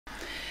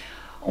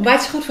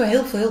Ontbijt is goed voor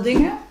heel veel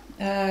dingen.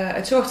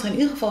 Het zorgt er in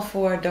ieder geval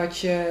voor dat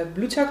je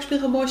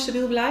bloedsuikerspiegel mooi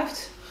stabiel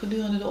blijft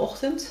gedurende de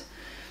ochtend.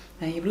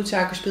 En je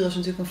bloedsuikerspiegel is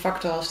natuurlijk een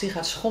factor. Als die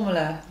gaat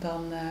schommelen,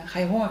 dan ga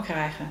je honger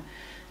krijgen.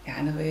 Ja,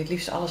 en dan wil je het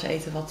liefst alles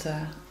eten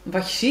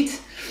wat je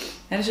ziet.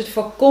 En dus het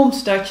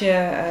voorkomt dat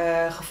je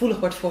gevoelig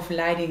wordt voor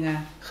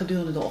verleidingen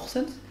gedurende de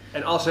ochtend.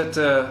 En als het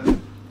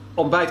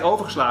ontbijt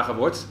overgeslagen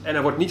wordt en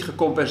er wordt niet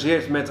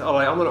gecompenseerd met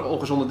allerlei andere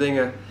ongezonde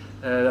dingen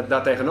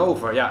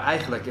daartegenover, ja,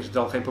 eigenlijk is het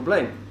dan geen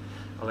probleem.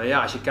 Alleen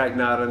ja, als je kijkt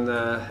naar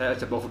het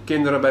hebt over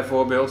kinderen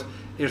bijvoorbeeld,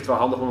 is het wel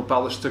handig om een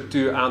bepaalde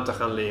structuur aan te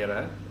gaan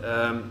leren.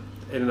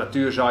 In de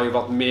natuur zou je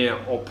wat meer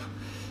op,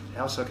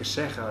 ja, wat zou ik eens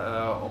zeggen,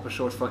 op een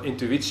soort van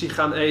intuïtie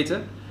gaan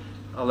eten.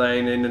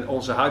 Alleen in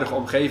onze huidige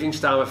omgeving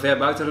staan we ver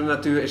buiten de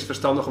natuur. Is het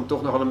verstandig om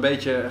toch nog wel een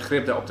beetje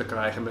grip daarop te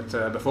krijgen.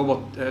 Met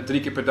bijvoorbeeld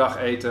 3 keer per dag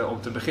eten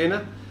om te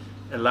beginnen.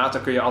 En later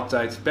kun je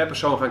altijd per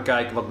persoon gaan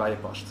kijken wat bij je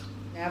past.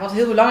 Ja, wat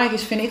heel belangrijk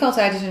is, vind ik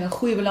altijd, is een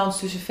goede balans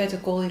tussen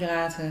vetten,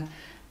 koolhydraten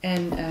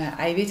en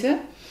eiwitten.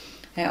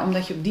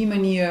 Omdat je op die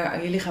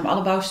manier je lichaam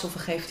alle bouwstoffen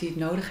geeft die het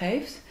nodig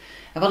heeft.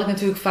 En wat ik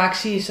natuurlijk vaak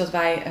zie is dat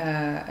wij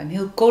een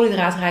heel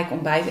koolhydraatrijk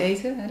ontbijt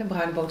eten. De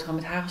bruine boterham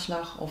met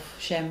hagelslag of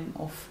jam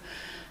of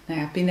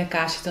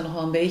pindakaas zit er nog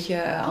wel een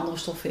beetje andere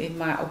stoffen in,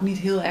 maar ook niet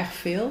heel erg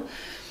veel.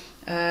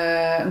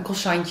 Een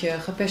croissantje,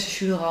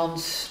 geperste jus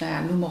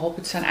d'orange, noem maar op.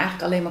 Het zijn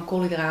eigenlijk alleen maar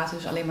koolhydraten,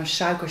 dus alleen maar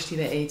suikers die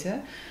we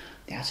eten.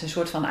 Ja, het is een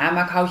soort van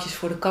aanmaakhoutjes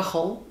voor de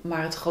kachel,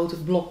 maar het grote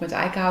blok met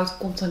eikenhout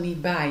komt er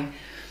niet bij.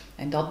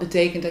 En dat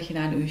betekent dat je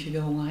na een uurtje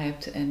weer honger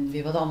hebt en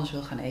weer wat anders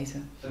wil gaan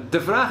eten.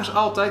 De vraag is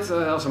altijd,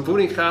 als het om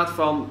voeding gaat,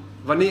 van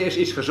wanneer is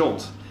iets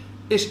gezond?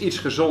 Is iets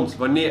gezond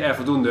wanneer er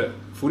voldoende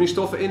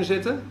voedingsstoffen in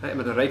zitten,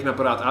 met een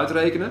rekenapparaat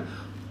uitrekenen,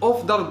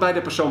 of dat het bij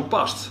de persoon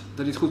past, dat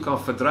hij het goed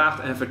kan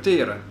verdragen en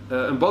verteren.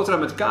 Een boterham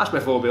met kaas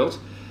bijvoorbeeld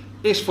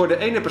is voor de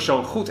ene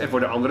persoon goed en voor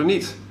de andere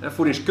niet.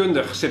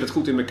 Voedingskundig zit het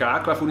goed in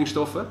elkaar qua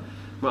voedingsstoffen,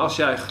 maar als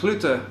jij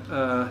gluten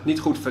niet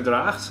goed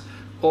verdraagt,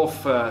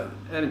 of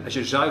als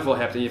je zuivel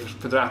hebt en je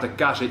verdraagt de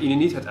caseïne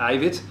niet, het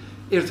eiwit,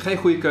 is het geen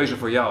goede keuze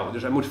voor jou.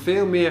 Dus er moet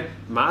veel meer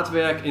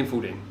maatwerk in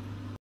voeding.